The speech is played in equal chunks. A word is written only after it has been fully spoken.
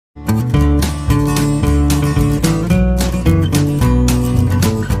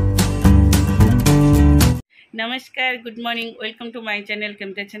नमस्कार good morning welcome to my channel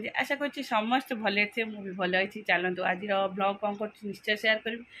केमती अच्छे आशा कर समस्त भले थे मुझे भल अच्छी चलतु आज ब्लॉग कौन कर निश्चय शेयर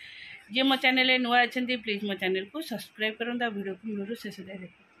करी जी मो चैनल नुआ अच्छा प्लीज मो चैनल को सब्सक्राइब करूँ वीडियो को मूल शेष जाए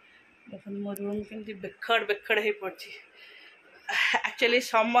देख मो रूम केमती बेखड़ बेखड़ हो पड़ी एक्चुअली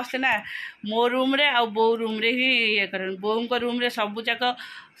समस्ते ना मो रूम रे आ बो रूम रे ही ये कर बो रूम रे सबू जाक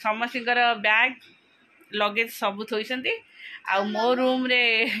समस्त बैग लगेज सब थोड़ी आ मो रूम रे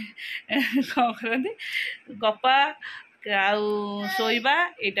कौन करती गपा आउ शोइबा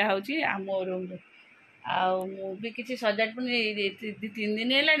यहाँ हूँ मो रूम रे आउ भी किसी सजाड़ पड़े 2-3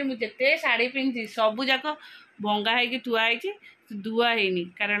 दिन है मुझे शाढ़ी पिंधि सबू जाक भंगा है थुआई धुआ है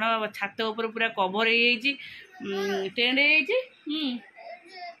कारण छात उपर पूरा कभर हो टेंट हो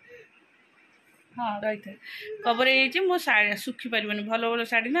हाँ रही है कवर हो मो सुखी पार भल भल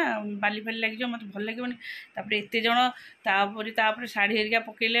शाढ़ी ना बाली फाली लगे मत भल लगे तापर एत जन शाढ़ी हेरिका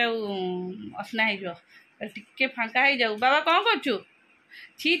पकड़े असना हो टिके फांका हो जाऊ बाबा कौन करू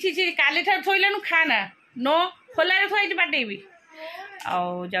छी छी छी काली ठार थोइलानु खाना नो खोलारे थोड़ी बाटेबी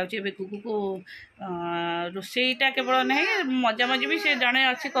आउ जाऊे कुकू रोसईटा केवल नहीं मजा मजी भी से जड़े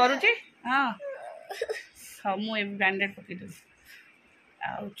अच्छी करुचे हाँ हाँ मुझे ब्रांडेड पकईदेवी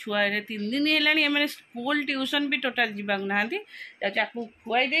आउ छुआ 3 दिन है स्कूल ट्यूशन भी टोटाल जीवा ना जाकू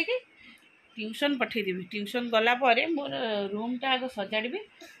खुआई देकी ट्यूशन पठेदेवी ट्यूशन गला पर मोर रूम टा आग सजाड़ी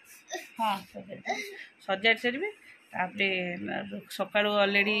हाँ सजाड़ सारि तापर सका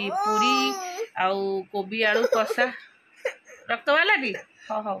अलरेडी पूरी आउ कोबी आलू कषा रक्त वाला टी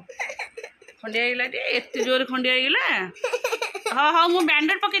हाँ हाँ खंडिया एत जोर खंडिया हाँ हाँ मुझे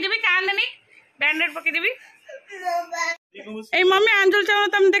बैंडेड पकईदेवी कांदनी बैंडेड पकईदेवी ए मम्मी आंजुल चाव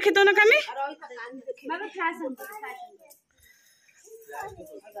तुम देखी दो ना कानी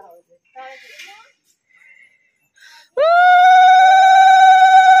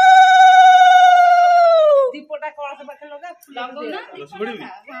दीपटा कळस पाखे लगा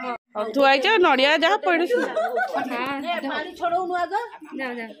थुआई जा नड़िया जहाँ पड़ी पानी छोड़ो नु आगा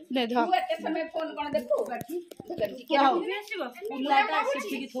ले ध एते समय फोन कोन देखो के आसीबो उलाटा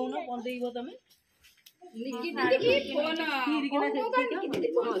सिठी थोनो कोन देइबो तमे निकी निकी फोन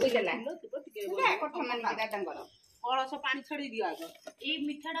कलस पानी छड़ी दियो आग ए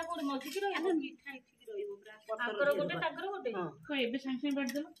मिठाटा कोड मजी की रहिबो मिठा इठी रहिबो पूरा आगर गोटे टागर गोटे को एबे संग बैठ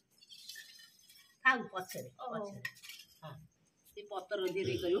देलो खाऊ पछरे हां ए पत्तर दे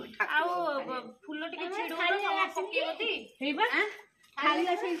दे करियो आ फूल टिके छिडो पकेबती हेबा खाली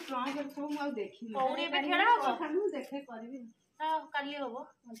से स्ट्रांग कर सब आ देखि कौड़ी बे खेला हो खानु देखे करबी हां काली होबो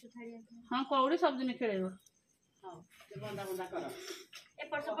मंचु थाड़ी हां कौड़ी सब दिन खेलेबो हां से बंदा बंदा कर ए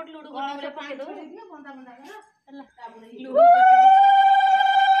पर सपोर्ट लूडो गोटे पके दो बंदा बंदा कर हला लूडो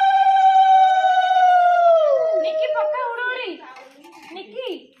निकी पक्का उड़ोड़ी निकी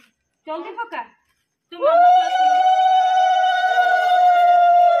जल्दी पक्का तुम मम्मा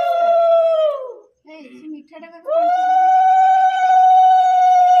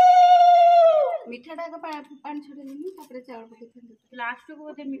मीठाटा का पानी छोड़े नहीं तापर चावल पके लास्ट को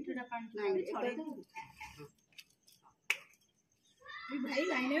बोते मीठाटा पानी छोड़े भाई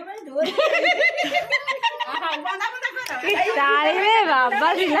लाइने में जोर हां बना बना कर ताली में बाबा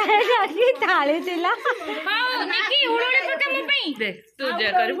दिलाए जाकी ताली दिला हां निकी उड़ोड़े पका मो पई देख तू जे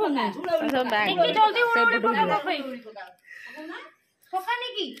करबो ना सब बैग निकी जल्दी उड़ोड़े पका मो पई पका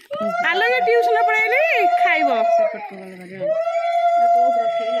निकी आलो ये ट्यूशन पढ़ाइले खाइबो सेपट को गले गले तो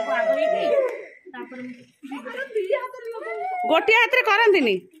रखेला गोटे हाथ रे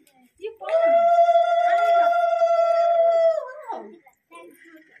करंतिनी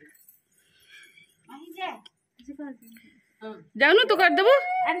जाऊनु तू कर देबो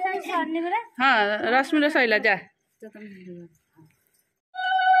हाँ रश्मि सैला जा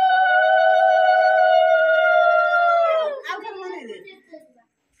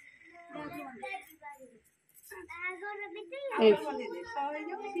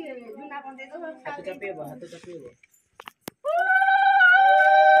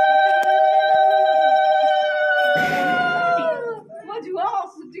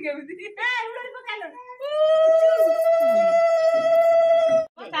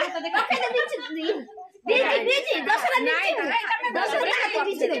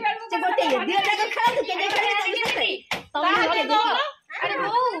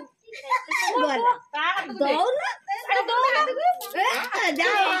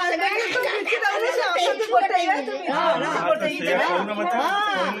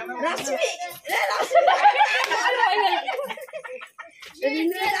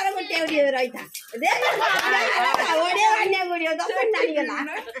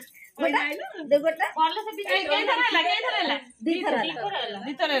दे गोटा बोल से भी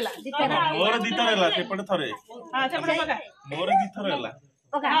मोर दिथर हैला सेपटे थरे हां सेपटे पका मोर दिथर हैला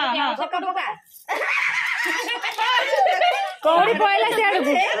हां पका पका कौड़ी पळला से आडू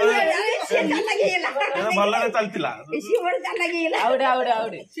से लागेला ए भल्ला रे चलतिला इसी बड़ चल लागेला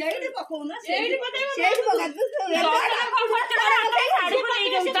आवडे सेडी पकाऊ ना सेडी पका तू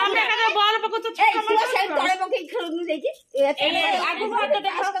तमे का बॉल पको तो तू से तळे पके खेलनु देखि ए आगु भात दे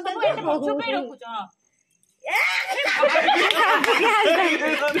आस का तो पछु पे रखु छ ए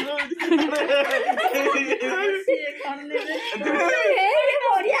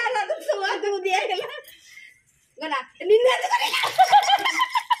बढ़िया लग तू दिया गेला गला निंदा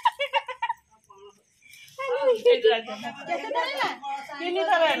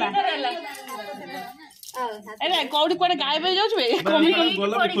करेला कौड़ी कुआडे गायब हो जाउछ बे कमी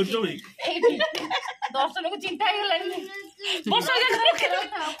बोला भी खोजो भाई दर्शन को चिंता ही गलानी वर्षा देख रखे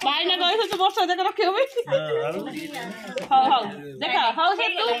भाई ना गए तो वर्षा देख रखे हो भाई हां देखा हां से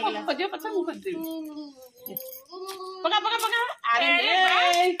तू खोजो पछा मु खोज देबी पका पका पका अरे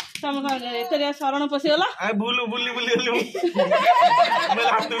तम तेरे शरण पसी होला आ बुली मैं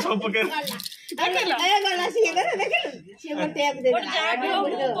हाथ में सब पके देखलो ए गला से देखलो से गोटे एक दे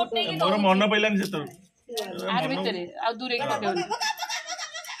मोर मन पइलानी से तो आर भीतर आ दूर एक पके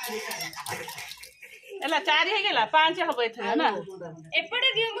एला 4 हे गेला 5 हबे थे ना एपटे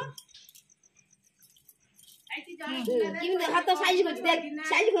दियो किन हाथ साइज कर देख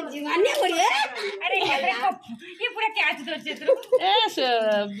साइज कर अन्य बढ़िया अरे ये पूरा कैच दो चित्र एस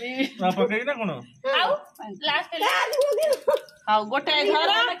ना पकई ना कोन आउ लास्ट हाउ गोटे घर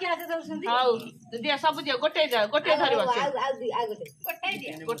क्या दर्शन हाउ दिया सब दिया गोटे धरिबा से गोटाई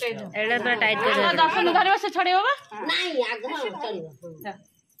दिया गोटे एड़ा तो टाइट कर दर्शन धरिबा से छड़े बाबा नहीं आग चढ़िबो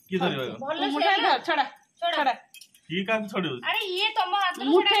की धरिबा भलो मुठे धर छड़ा की काम छोड़ो अरे ये तुम हाथ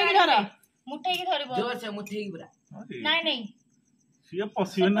मुठे की धर मुठे की धरिबो जोर से मुट्ठी की पूरा नहीं सिया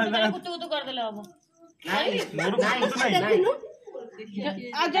पसियो ना कुतु कुतु कर देले हबो नहीं मोर कुछ नहीं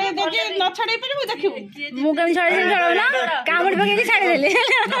आ जाय देखि न छड़े परबो देखिबो मु कम छड़ी छड़ो ना कामड़ पके छाड़ी देले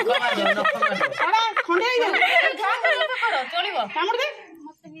नख मारो छड़ा खंडे करो चलिबो कामड़ दे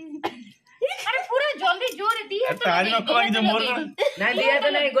अरे पूरा जल्दी जोर दिए तो तारी नख मांगी जे मोर नहीं दिया तो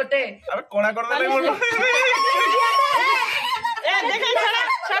नहीं गोटे अबे कोना कर देले मोर ए देखा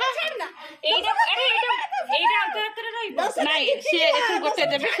छड़ा एटा अरे एटा अंतर रहिबो नहीं से एथु गोटे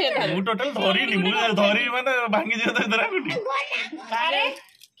देबे से धर मु टोटल धरी नी मु धरी माने भांगी जे धरा गुटी अरे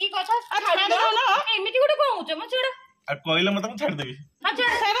की कथा छाड़ दो ना एमिति गुटे कहउछ म छड़ा आ कहले मत छाड़ देबी हां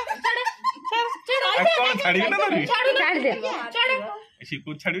छड़ा आ कोन छाड़ी ना धरी छाड़ दे छड़ा ऐसी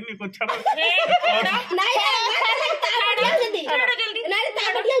को छाड़ी नी को छाड़ो नहीं ताड़ जल्दी जल्दी नहीं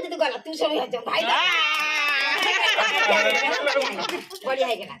ताड़ जल्दी गला तू सब हो भाई बढ़िया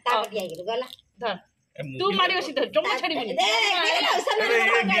है गेला ताड़ बढ़िया है गला धर तू मारी बसी धर जम्मा छड़ी बनी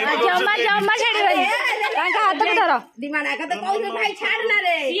जम्मा छाड़ी भाई काका हाथ को धरो दिमाग आका तो कहू भाई छाड़ ना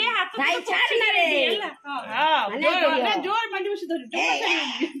रे ये हाथ भाई छाड़ ना रे हां जोर मारी बसी धर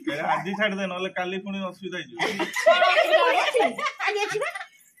अरे आदि छाड़ दे नले काली पुनी असुविधा हिजो आगे छी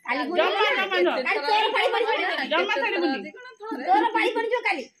काली जम्मा छड़ी बनी तोर भाई बन जो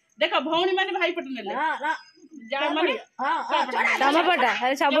काली देखो भौणी माने भाई पट नेले हां जा माने हां दमा पटा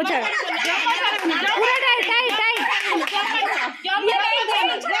अरे सब छाड़ पूरा टाइट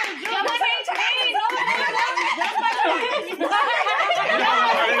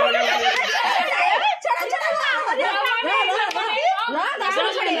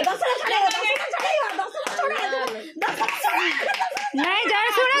नहीं जा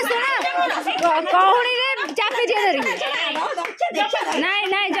सुना कौड़ी रे चापी दिया धरी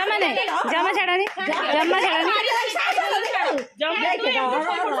नहीं जमा छाड़ानी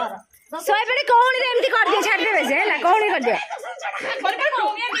सोए पड़े कौड़ी रे एमती कर दिया छाड़ देबे से हैला कौड़ी कर दिया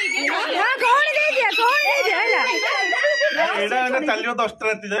हां कौड़ी दे दिया हैला एडा ना चलियो 10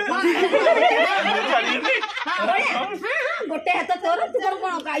 राती जाए छाड़ी नी गोटे हाथ तोर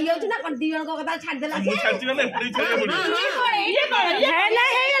कोन गाई होछ ना कोन दियन को कथा छाड़ देला मु छाड़ी वाले एपड़ी छाड़ी पड़ी हैला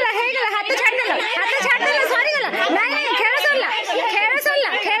हाथ छाड़ देला सरी गला नहीं खेल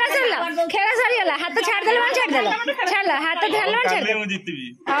सरी गला हाथ छाड़ देला छाड़ला हाथ धरला काले मु जीतबी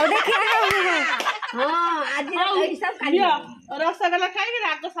हां देखिए हां आज रो हिसाब काली रसगोल्ला खाइबे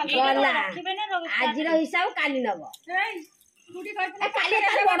रात साल गला रखिबे ना आज रो हिसाब काली नबो गुटी कहते काली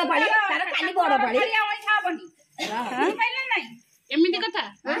तार बड़ पाड़ी तार काली बड़ पाड़ी हम खाबनी खाइले नहीं एमिति कथा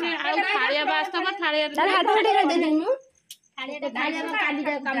माने आ थाळिया बास्ता बा थाळिया तार हाथ उठे दे देनु थाळिया काली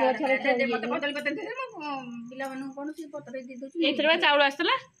जा काम थोड़े दे मते बदल बदल दे म बिला बनु कोन सी पत्र दे दो एथरबा चावल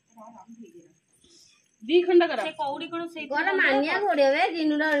आस्तला ଦି ଖଣ୍ଡ କର ସେ କଉଡି କଣ ସେଇ ଗଲା ମାନିଆ ପଡିବ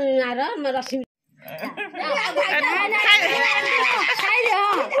ଜିନୁର ଆର ରଶ୍ମି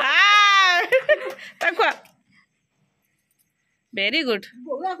ତାକୁ ଭେରି ଗୁଡ୍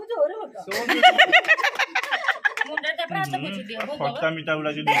ମୁଣ୍ଡରେ ତାପରେ ହାତ ପୋଛି ଦିଅ ଖଟା ମିଠା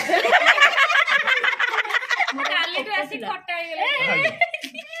ଗୁଡା ଯଦି କାଲିଠୁ ଆସି ଖଟା ହେଇଗଲା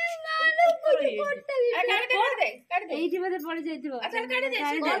ଏଇଠି ବୋଧେ ପଡି ଯାଇଥିବ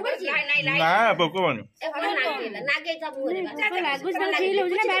ନା ପକବନି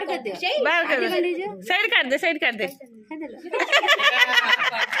ସାଇଡ କରିଦେ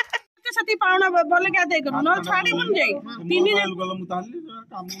ସେଠି ପାଉଣା ଭଲ କି ଆଦାୟ କରୁ ନ ଛାଡ଼ିବୁନି ଯାଇ ତିନି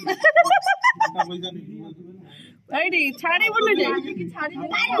ଏଇଠି ଛାଡ଼ିବୁନି ଯାଇ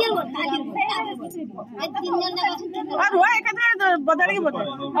ରୁହ ଏକାଥରେ ବଦଳିକି ବଦଳ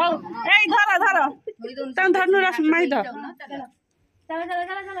ହଉ ଏଇ ଧର ତାଙ୍କୁ ଧରନୁ ମାହି ଧର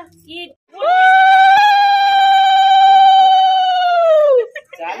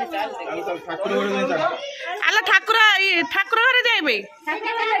ଆଲୋ ଠାକୁର ଘରେ ଯାଇବେ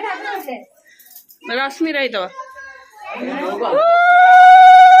ରଶ୍ମି ରହିଥିବ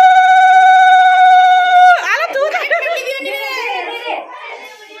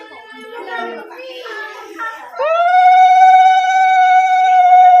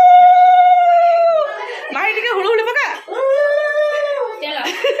ମାହି ଟିକେ ହୁଳୁହୁଳି ପକା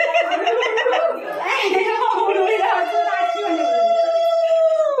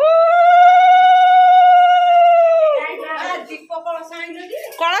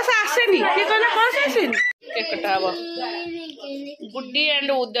କଳସ ଆସେନି କିଏ କହିଲା କଳସ ଆସେନି କେକ୍ କଟା ହବ ଗୁଡି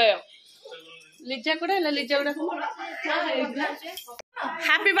ଆଣ୍ଡ ଉଦୟ ଲିଜା କୋଡେ ହେଲା ଲିଜା ଗୁଡା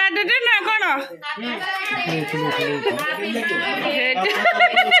ହାପି ବାର୍ଥଡେ ନା କଣ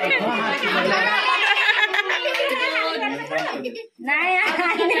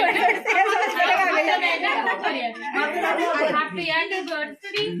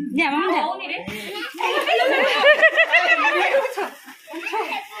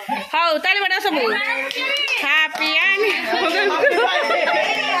ହଉ ତାହେଲେ ବଡ ସବୁ ହାପି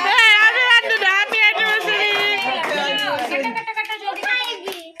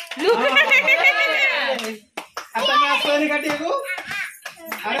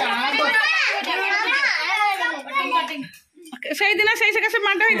ସେଇଦିନ ସେଇ ସକାଶେ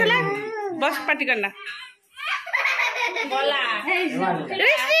ମାଡ ହେଇଥିଲା ବସ ପାଟି କରନା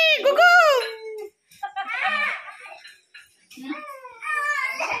ଗୁଗୁ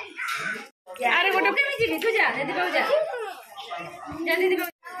ଆରେ ଗୋଟେ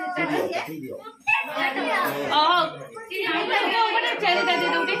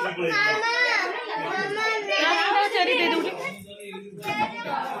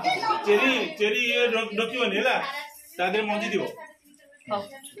ଚେରି ରଖିବନି ହେଲା ତା ଦେହରେ ମଞ୍ଜି ଥିବ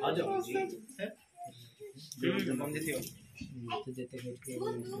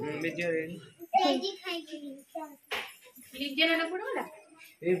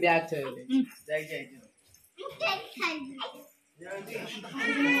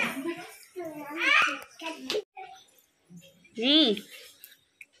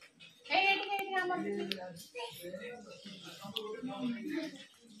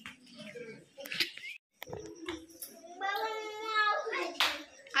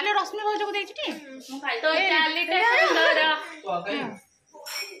ଆଲେ ରଶ୍ମି ଭାଉଜକୁ ଦେଇଛୁ ଟି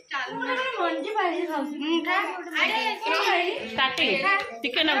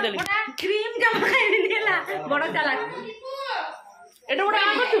ଟିକେ ନାକୁ ଦେଲି କ୍ରିମ ଜମା ଖାଇନି ହେଲା ବଡ ଚାଲାକ ଏଟା ଗୋଟେ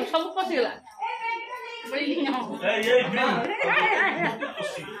କାମ କରୁଛୁ ସବୁ ପଶିଗଲା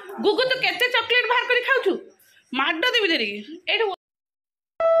ଗୁଗୁ ତୁ କେତେ ଚକଲେଟ ବାହାର କରି ଖାଉଛୁ ମାଡ ଦେବି ଧରିକି ଏଇଠି